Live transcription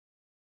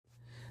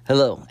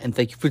Hello, and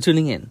thank you for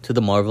tuning in to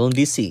the Marvel and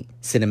DC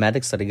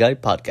Cinematic Study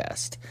Guide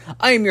podcast.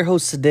 I am your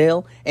host,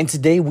 Sadale, and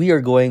today we are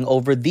going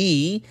over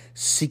the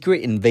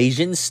Secret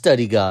Invasion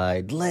Study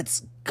Guide.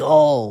 Let's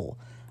go!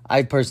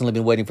 I've personally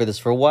been waiting for this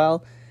for a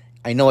while.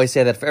 I know I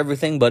say that for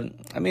everything, but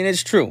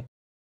it's true.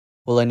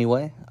 Well,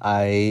 anyway,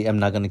 I am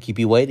not going to keep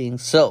you waiting,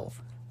 so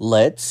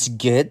let's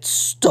get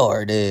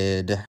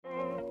started.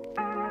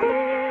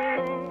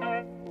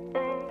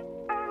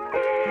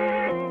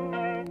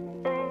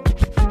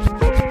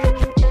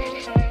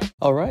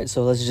 Alright,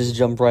 so let's just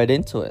jump right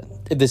into it.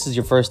 If this is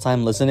your first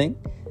time listening,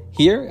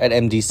 here at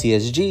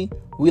MDCSG,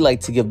 we like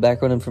to give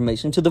background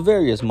information to the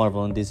various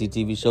Marvel and DC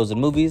TV shows and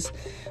movies,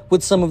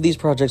 with some of these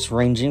projects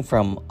ranging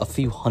from a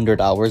few hundred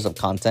hours of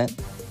content.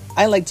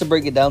 I like to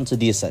break it down to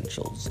the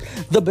essentials,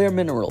 the bare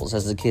minerals,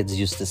 as the kids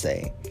used to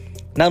say.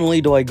 Not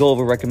only do I go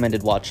over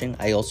recommended watching,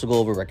 I also go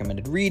over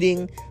recommended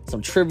reading,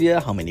 some trivia,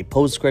 how many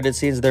post-credit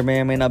scenes there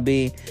may or may not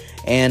be,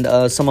 and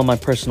some of my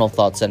personal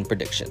thoughts and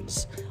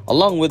predictions,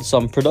 along with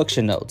some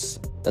production notes.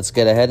 Let's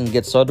get ahead and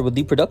get started with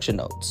the production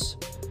notes.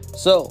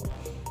 So,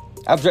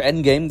 after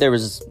Endgame, there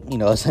was,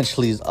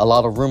 essentially a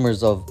lot of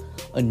rumors of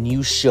a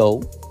new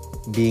show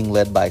being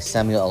led by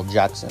Samuel L.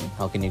 Jackson.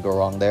 How can you go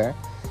wrong there?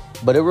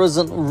 But it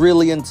wasn't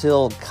really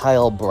until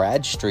Kyle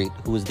Bradstreet,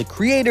 who is the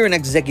creator and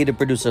executive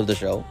producer of the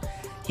show,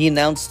 he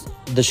announced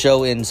the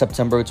show in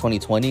September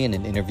 2020 in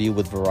an interview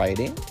with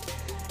Variety,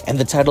 and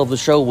the title of the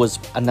show was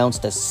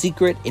announced as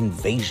Secret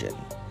Invasion.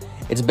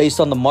 It's based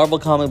on the Marvel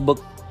comic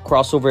book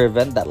crossover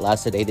event that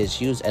lasted 8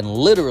 issues and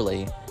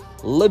literally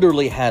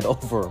had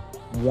over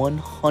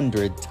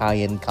 100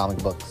 tie-in comic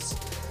books.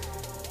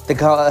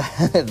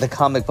 The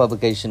comic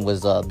publication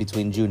was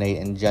between June 8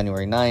 and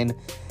January 9,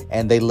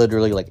 and they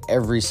literally,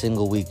 every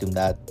single week in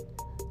that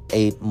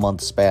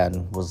 8-month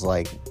span was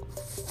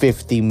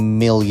 50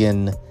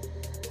 million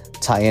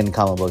tie-in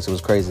comic books. It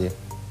was crazy.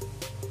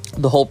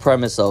 The whole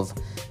premise of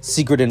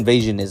Secret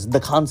Invasion is the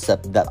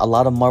concept that a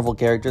lot of Marvel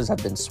characters have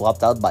been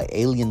swapped out by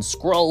alien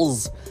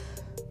Skrulls.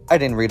 I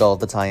didn't read all of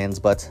the tie-ins,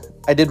 but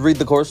I did read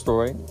the core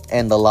story,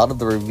 and a lot of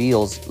the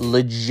reveals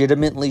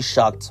legitimately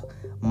shocked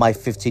my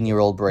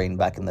 15-year-old brain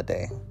back in the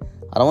day.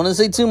 I don't want to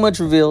say too much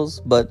reveals,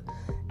 but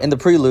in the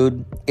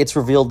prelude, it's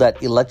revealed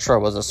that Elektra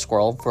was a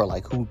Skrull for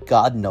who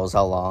God knows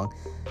how long,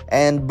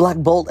 and Black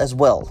Bolt as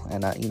well.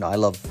 And I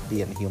love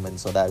being human,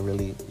 so that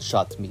really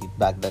shocked me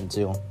back then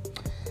too.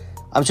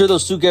 I'm sure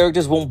those two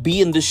characters won't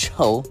be in the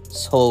show,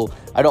 so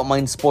I don't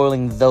mind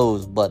spoiling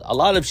those, but a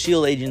lot of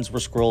S.H.I.E.L.D. agents were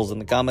Skrulls in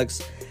the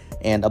comics,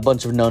 and a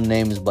bunch of known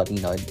names, but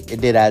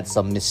it did add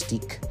some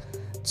mystique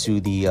to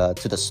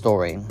the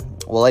story.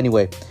 Well,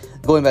 anyway,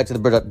 going back to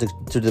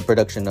the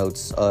production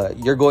notes,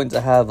 you're going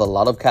to have a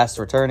lot of cast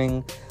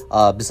returning,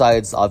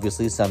 besides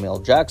obviously Samuel L.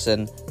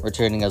 Jackson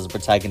returning as the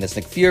protagonist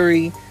Nick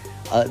Fury.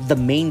 The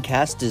main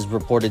cast is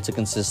reported to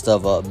consist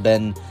of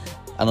Ben,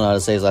 I don't know how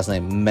to say his last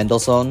name,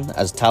 Mendelsohn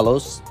as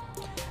Talos.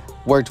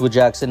 Worked with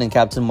Jackson in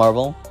Captain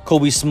Marvel.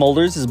 Kobe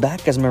Smulders is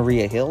back as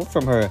Maria Hill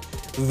from her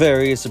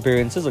various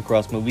appearances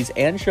across movies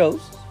and shows.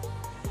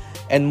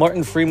 And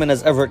Martin Freeman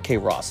as Everett K.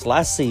 Ross,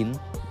 last seen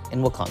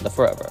in Wakanda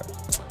Forever.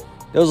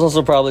 There's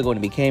also probably going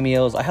to be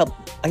cameos. I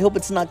hope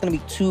it's not going to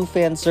be too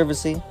fan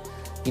servicey.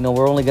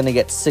 We're only going to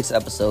get 6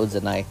 episodes,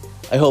 and I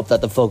hope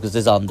that the focus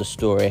is on the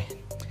story.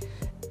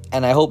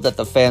 And I hope that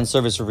the fan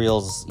service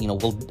reveals,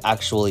 will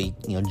actually,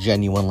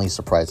 genuinely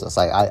surprise us.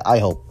 I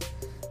hope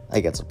I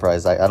get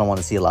surprised. I don't want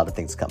to see a lot of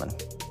things coming.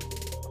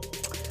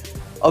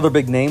 Other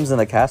big names in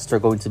the cast are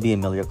going to be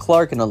Emilia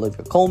Clarke and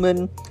Olivia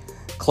Colman.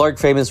 Clarke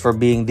famous for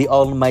being the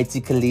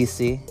almighty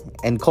Khaleesi,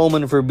 and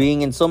Colman for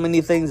being in so many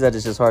things that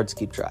it's just hard to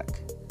keep track.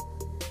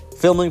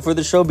 Filming for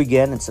the show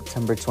began in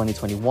September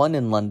 2021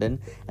 in London,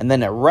 and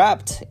then it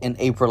wrapped in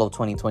April of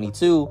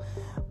 2022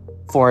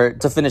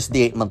 to finish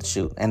the 8-month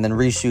shoot, and then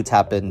reshoots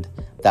happened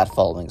that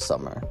following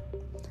summer.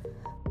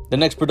 The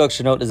next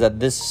production note is that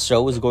this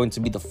show is going to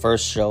be the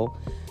first show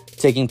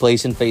taking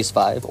place in Phase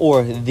 5,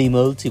 or the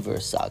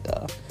Multiverse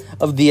Saga,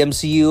 of the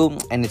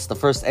MCU, and it's the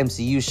first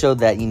MCU show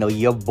that,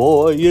 your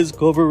boy is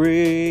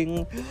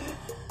covering.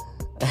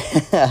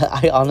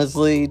 I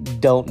honestly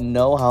don't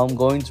know how I'm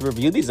going to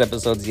review these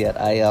episodes yet.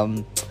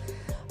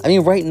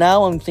 Right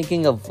now I'm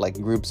thinking of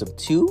groups of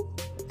 2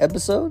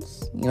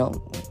 episodes,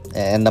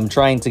 and I'm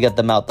trying to get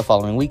them out the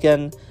following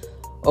weekend.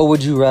 Or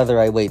would you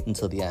rather I wait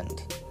until the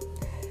end?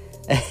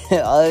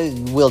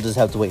 We'll just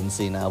have to wait and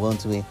see now,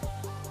 won't we?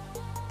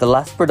 The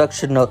last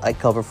production note I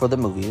cover for the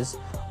movies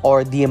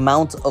are the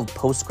amount of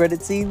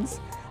post-credit scenes.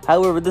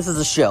 However, this is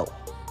a show,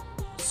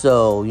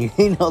 so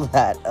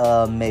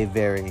that may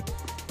vary.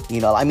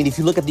 If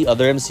you look at the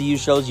other MCU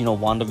shows,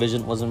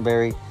 WandaVision wasn't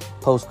very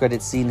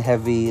post-credit scene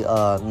heavy.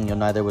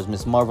 Neither was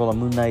Miss Marvel or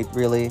Moon Knight,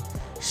 really.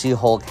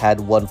 She-Hulk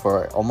had one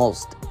for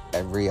almost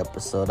every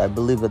episode. I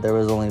believe that there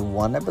was only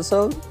one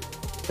episode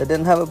that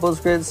didn't have a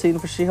post-credit scene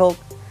for She-Hulk.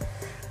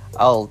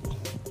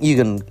 You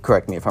can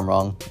correct me if I'm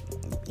wrong,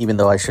 even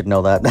though I should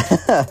know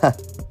that.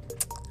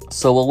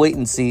 So we'll wait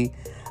and see.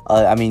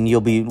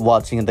 You'll be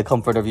watching in the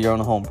comfort of your own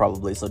home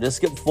probably, so just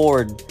skip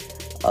forward,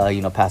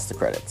 past the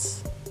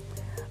credits.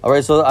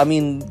 Alright, so I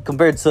mean,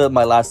 compared to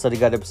my last study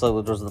guide episode,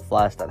 which was The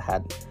Flash, that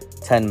had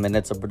 10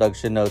 minutes of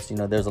production notes,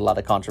 there's a lot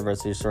of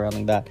controversy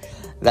surrounding that.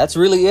 That's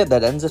really it.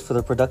 That ends it for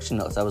the production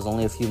notes. That was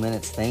only a few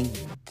minutes, thank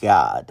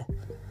God.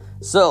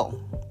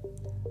 So,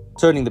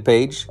 turning the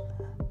page,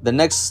 the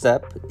next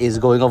step is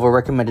going over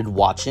recommended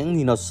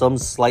watching. Some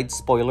slight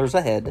spoilers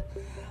ahead.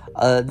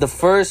 The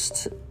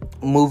first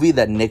movie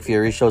that Nick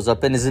Fury shows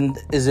up in is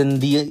in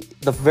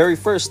the very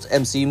first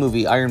MCU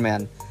movie, Iron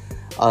Man.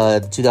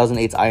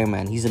 2008's Iron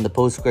Man. He's in the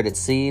post-credit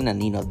scene,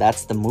 and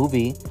that's the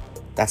movie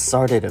that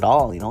started it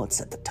all. It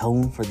set the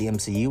tone for the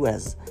MCU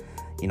as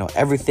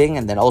everything.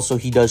 And then also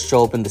he does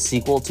show up in the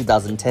sequel,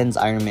 2010's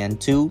Iron Man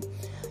 2.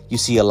 You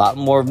see a lot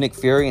more of Nick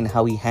Fury and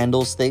how he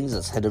handles things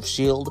as head of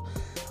S.H.I.E.L.D.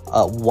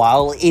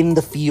 While in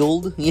the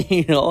field,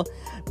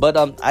 But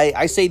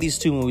I say these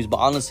two movies, but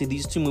honestly,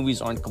 these two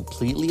movies aren't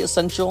completely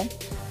essential.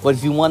 But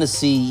if you want to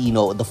see,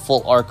 the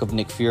full arc of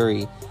Nick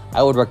Fury,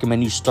 I would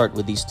recommend you start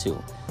with these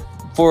two.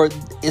 For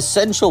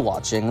essential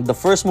watching, the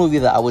first movie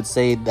that I would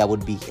say that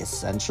would be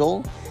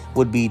essential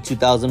would be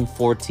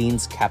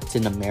 2014's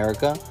Captain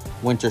America,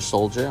 Winter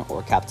Soldier,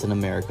 or Captain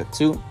America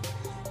 2.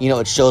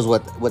 It shows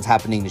what's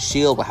happening to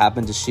S.H.I.E.L.D., what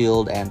happened to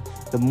S.H.I.E.L.D., and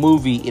the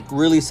movie, it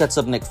really sets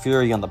up Nick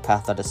Fury on the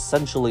path that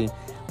essentially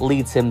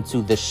leads him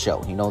to this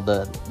show.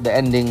 The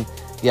ending,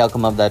 the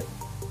outcome of that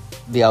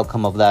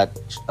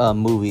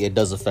movie, it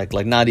does affect,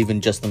 not even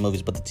just the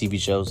movies, but the TV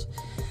shows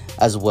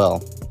as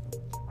well.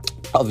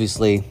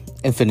 Obviously,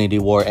 Infinity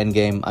War,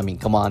 Endgame, I mean,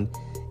 come on.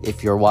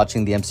 If you're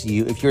watching the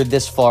MCU, if you're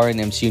this far in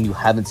MCU and you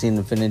haven't seen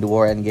Infinity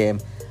War,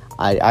 Endgame,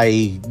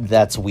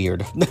 that's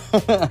weird.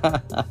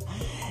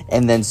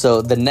 And then,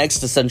 so the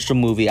next essential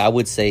movie I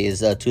would say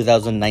is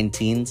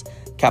 2019's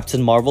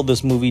Captain Marvel.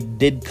 This movie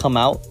did come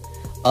out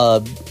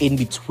in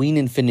between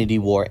Infinity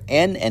War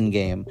and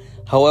Endgame.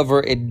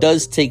 However, it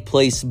does take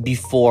place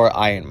before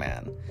Iron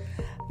Man.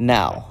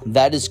 Now,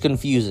 that is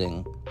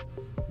confusing.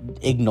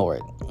 Ignore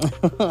it.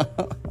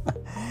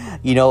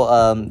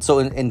 So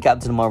in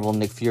Captain Marvel,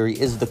 Nick Fury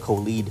is the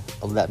co-lead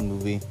of that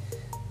movie.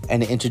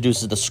 And it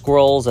introduces the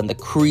Skrulls and the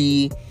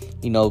Kree,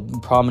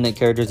 prominent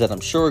characters that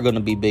I'm sure are going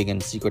to be big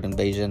in Secret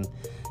Invasion.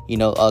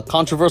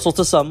 Controversial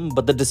to some,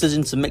 but the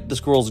decision to make the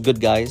Skrulls good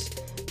guys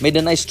made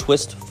a nice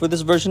twist for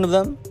this version of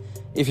them.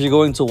 If you're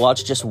going to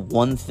watch just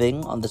one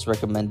thing on this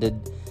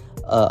recommendation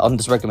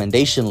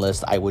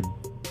list, I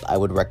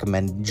would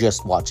recommend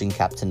just watching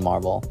Captain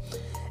Marvel.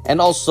 And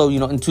also,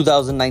 in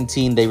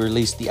 2019, they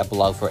released the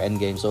epilogue for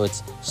Endgame. So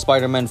it's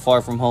Spider-Man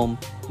Far From Home,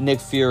 Nick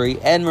Fury,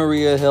 and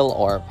Maria Hill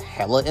are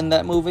hella in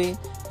that movie.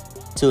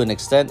 To an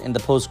extent, in the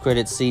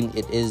post-credit scene,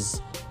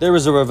 there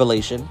is a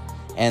revelation.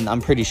 And I'm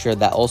pretty sure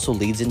that also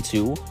leads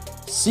into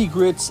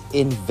Secret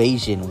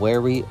Invasion, where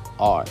we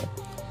are.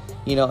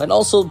 And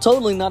also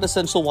totally not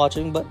essential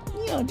watching, but,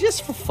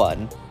 just for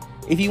fun.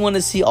 If you want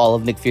to see all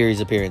of Nick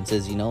Fury's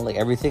appearances, like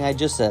everything I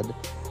just said,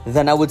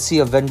 then I would see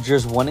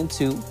Avengers 1 and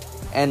 2.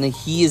 And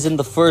he is in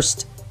the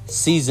first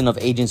season of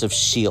Agents of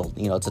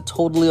S.H.I.E.L.D. It's a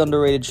totally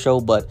underrated show,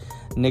 but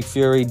Nick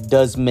Fury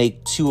does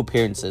make 2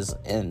 appearances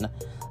in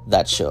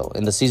that show.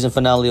 In the season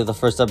finale of the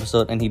first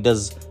episode, and he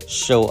does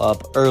show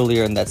up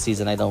earlier in that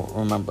season. I don't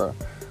remember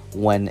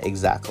when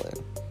exactly.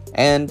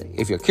 And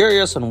if you're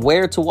curious on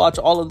where to watch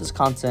all of this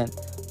content,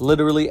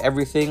 literally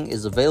everything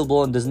is available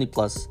on Disney+,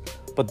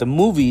 but the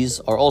movies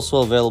are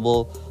also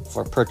available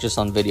for purchase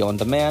on video on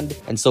demand,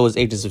 and so is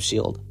Agents of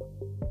S.H.I.E.L.D.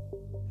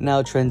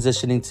 Now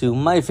transitioning to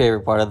my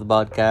favorite part of the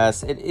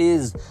podcast, it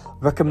is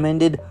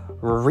recommended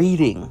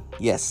reading.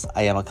 Yes,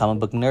 I am a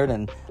comic book nerd,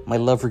 and my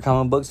love for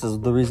comic books is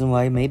the reason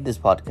why I made this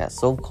podcast.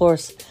 So, of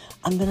course,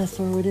 I'm going to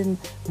throw it in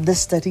the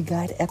study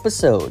guide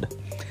episode.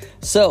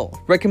 So,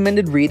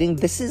 recommended reading,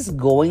 this is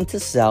going to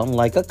sound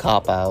like a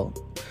cop-out,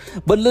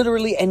 but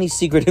literally any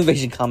Secret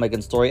Invasion comic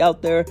and story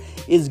out there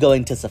is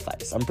going to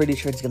suffice. I'm pretty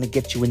sure it's going to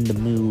get you in the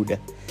mood.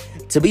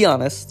 To be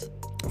honest,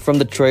 from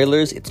the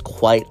trailers, it's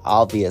quite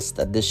obvious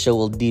that this show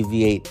will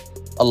deviate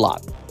a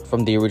lot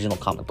from the original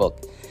comic book.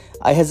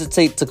 I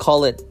hesitate to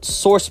call it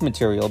source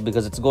material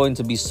because it's going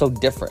to be so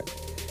different.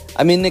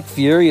 I mean, Nick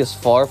Fury is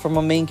far from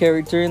a main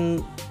character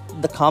in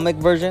the comic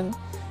version.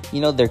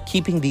 They're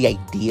keeping the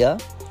idea,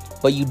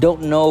 but you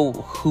don't know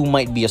who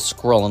might be a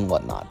Skrull and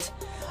whatnot.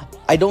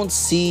 I don't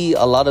see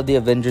a lot of the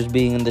Avengers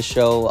being in the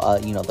show.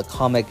 The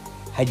comic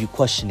had you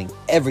questioning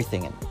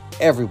everything and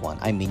everyone.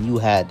 I mean, you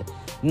had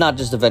not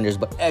just Avengers,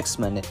 but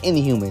X-Men and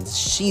Inhumans,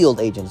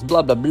 S.H.I.E.L.D. agents,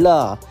 blah, blah,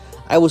 blah.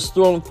 I was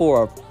thrown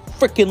for a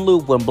freaking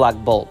loop when Black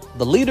Bolt,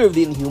 the leader of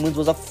the Inhumans,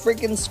 was a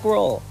freaking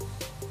Skrull.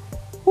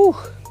 Whew,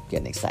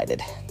 getting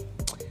excited.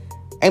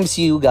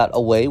 MCU got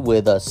away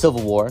with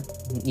Civil War,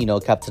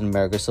 Captain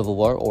America Civil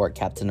War, or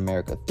Captain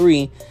America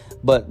 3,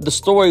 but the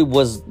story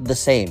was the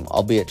same,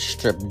 albeit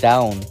stripped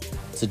down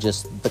to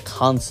just the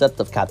concept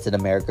of Captain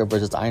America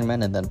versus Iron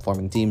Man and then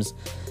forming teams.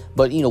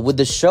 But, with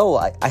the show,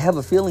 I have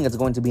a feeling it's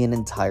going to be an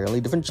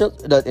entirely different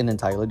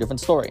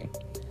story.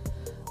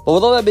 But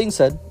with all that being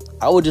said,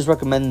 I would just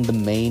recommend the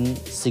main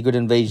Secret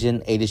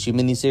Invasion 8-issue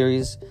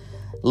miniseries.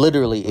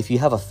 literally, if you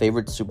have a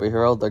favorite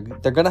superhero,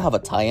 they're gonna have a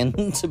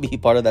tie-in to be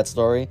part of that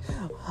story.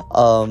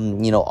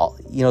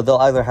 They'll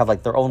either have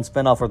like their own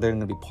spinoff or they're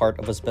gonna be part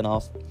of a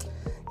spinoff.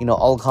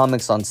 All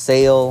comics on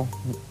sale,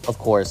 of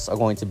course, are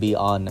going to be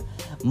on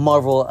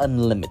Marvel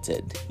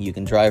Unlimited. You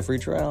can try a free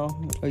trial,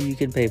 or you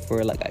can pay for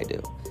it like I do.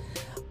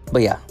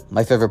 But yeah,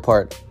 my favorite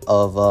part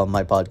of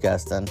my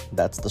podcast, and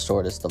that's the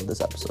shortest of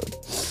this episode.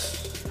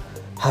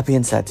 Happy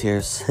and sad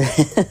tears.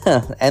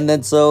 And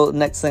then, so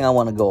next thing I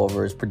want to go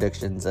over is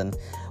predictions and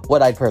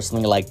what I'd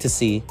personally like to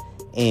see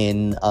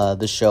in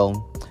the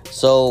show.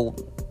 So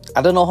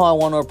I don't know how I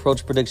want to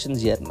approach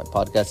predictions yet. My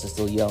podcast is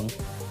still young.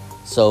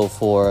 So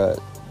for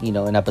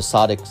an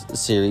episodic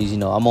series,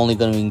 I'm only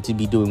going to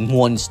be doing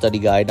one study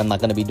guide. I'm not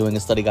going to be doing a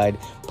study guide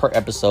per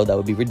episode. That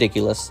would be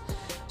ridiculous.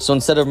 So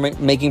instead of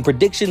making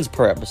predictions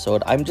per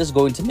episode, I'm just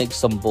going to make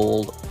some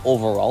bold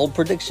overall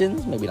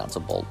predictions. Maybe not so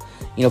bold,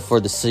 for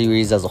the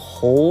series as a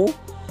whole.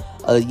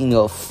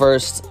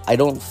 First, I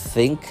don't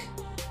think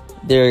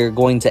they're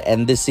going to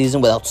end this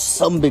season without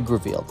some big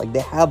reveal. Like,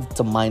 they have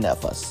to mind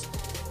F us.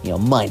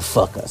 Mind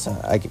fuck us.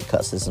 I can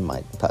cuss. This is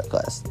my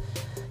podcast.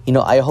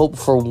 I hope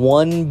for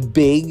one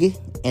big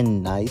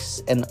and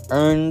nice and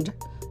earned,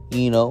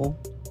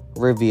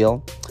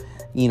 reveal,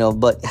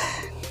 but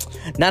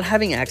not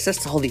having access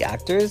to all the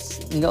actors,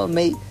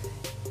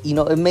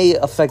 it may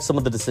affect some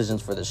of the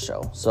decisions for this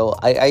show. So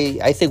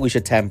I think we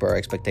should temper our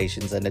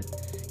expectations, and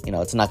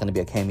it's not going to be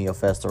a cameo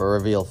fest or a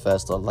reveal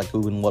fest of like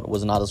who and what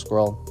was not a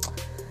Skrull.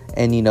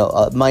 And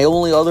my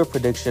only other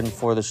prediction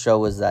for the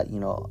show is that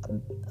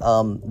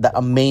that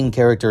a main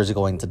character is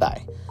going to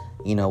die.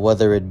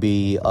 Whether it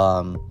be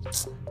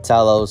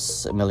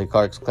Talos, Emilia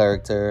Clarke's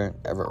character,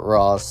 Everett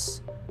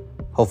Ross,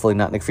 hopefully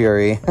not Nick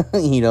Fury,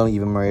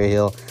 even Maria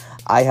Hill.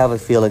 I have a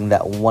feeling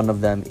that one of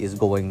them is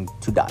going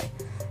to die.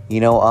 It's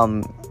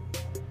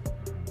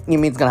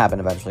gonna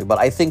happen eventually, but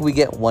I think we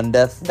get one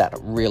death that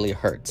really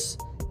hurts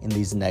in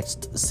these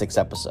next 6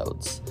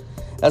 episodes.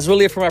 That's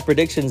really it for my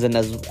predictions, and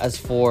as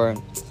for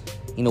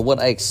what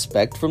I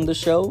expect from the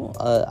show,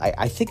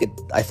 I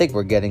think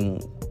we're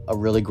getting a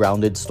really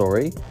grounded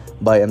story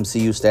by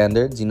MCU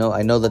standards.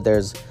 I know that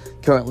there's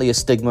currently a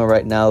stigma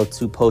right now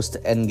to post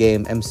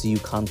Endgame MCU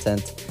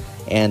content,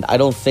 and I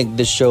don't think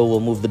this show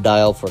will move the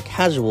dial for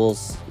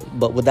casuals.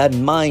 But with that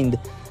in mind,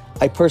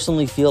 I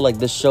personally feel like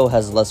this show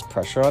has less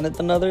pressure on it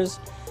than others.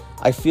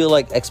 I feel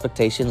like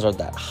expectations are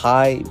that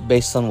high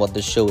based on what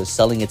this show is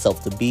selling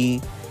itself to be.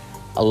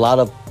 A lot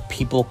of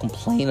people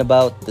complain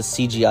about the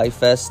CGI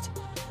fest,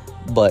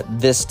 but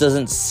this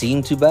doesn't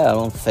seem too bad. I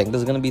don't think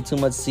there's going to be too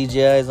much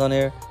CGIs on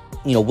here.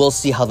 We'll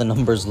see how the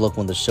numbers look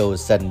when the show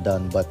is said and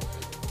done. But,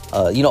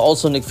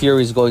 also Nick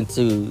Fury is going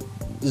to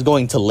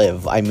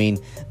live. I mean,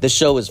 the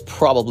show is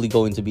probably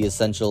going to be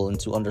essential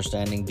into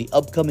understanding the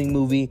upcoming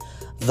movie,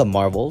 The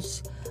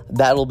Marvels.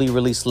 That'll be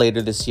released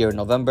later this year in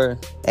November.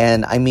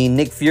 And,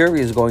 Nick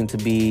Fury is going to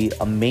be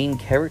a main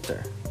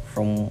character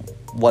from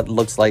what it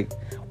looks like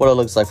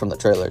from the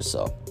trailers.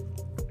 So,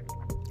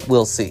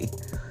 we'll see.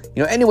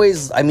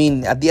 Anyways,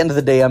 at the end of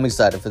the day, I'm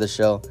excited for the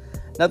show.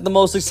 Not the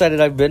most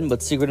excited I've been,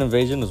 but Secret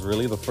Invasion is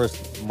really the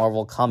first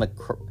Marvel comic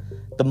book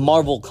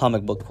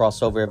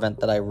crossover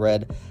event that I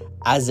read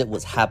as it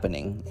was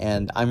happening.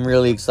 And I'm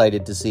really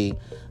excited to see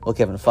what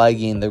Kevin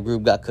Feige and the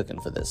group got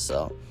cooking for this.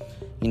 So,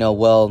 we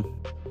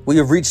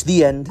have reached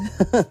the end.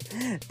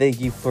 Thank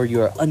you for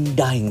your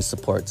undying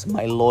support,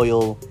 my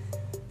loyal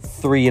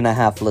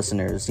 3.5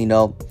 listeners.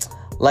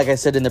 Like I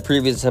said in the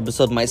previous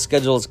episode, my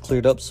schedule is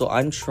cleared up, so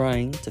I'm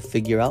trying to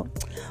figure out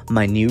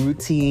my new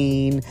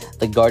routine.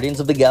 The Guardians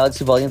of the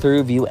Galaxy Volume 3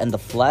 review and the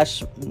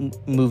Flash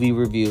movie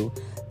review,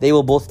 they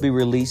will both be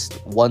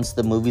released once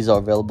the movies are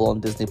available on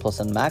Disney Plus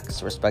and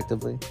Max,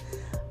 respectively.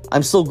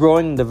 I'm still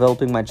growing and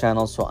developing my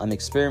channel, so I'm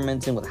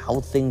experimenting with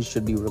how things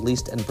should be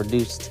released and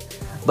produced.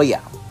 But yeah,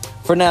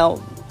 for now,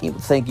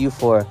 thank you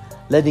for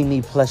letting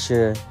me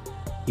pleasure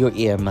your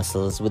ear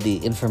muscles with the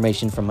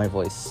information from my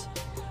voice.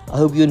 I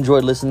hope you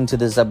enjoyed listening to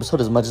this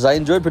episode as much as I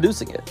enjoyed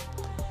producing it.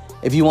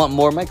 If you want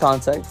more of my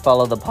content,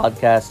 follow the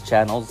podcast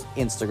channel's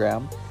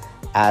Instagram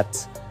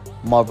at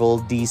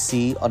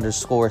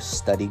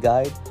MarvelDC_study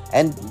guide.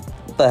 And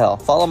what the hell,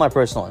 follow my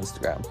personal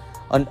Instagram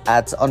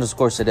at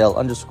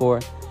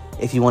 _Sadale_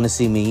 if you want to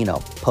see me,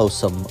 post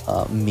some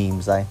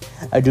memes. I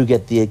do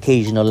get the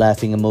occasional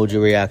laughing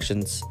emoji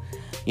reactions.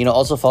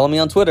 Also follow me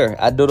on Twitter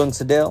at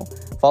DodongSadale.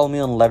 Follow me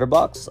on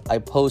Letterboxd. I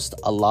post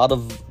a lot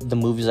of the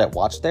movies I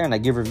watch there, and I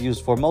give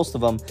reviews for most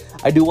of them.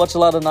 I do watch a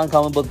lot of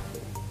non-comic book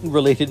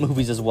related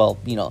movies as well.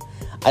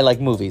 I like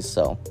movies,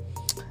 so,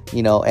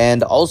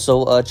 and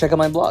also check out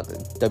my blog,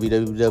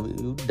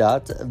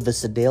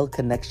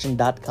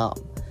 www.thesadaleconnection.com.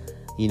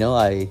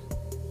 I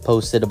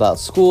posted about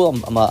school.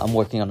 I'm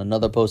working on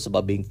another post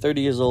about being 30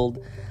 years old.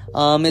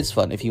 It's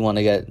fun if you want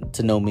to get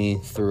to know me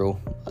through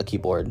a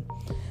keyboard.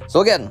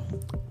 So again,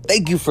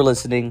 thank you for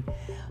listening.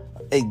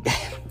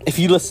 If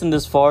you listen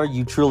this far,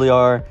 you truly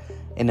are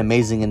an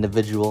amazing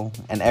individual,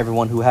 and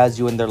everyone who has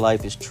you in their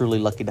life is truly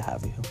lucky to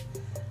have you.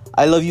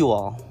 I love you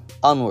all.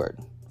 Onward,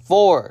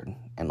 forward,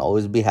 and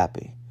always be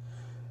happy.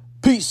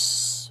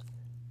 Peace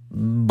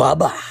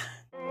Bye-bye.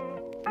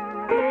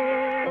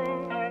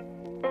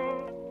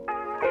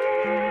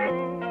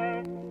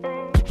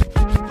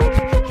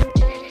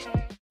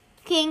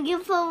 Thank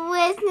you for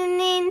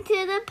listening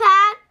to the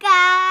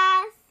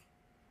podcast.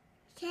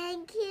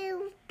 Thank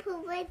you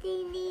for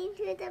listening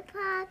to the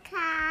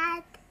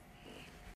podcast.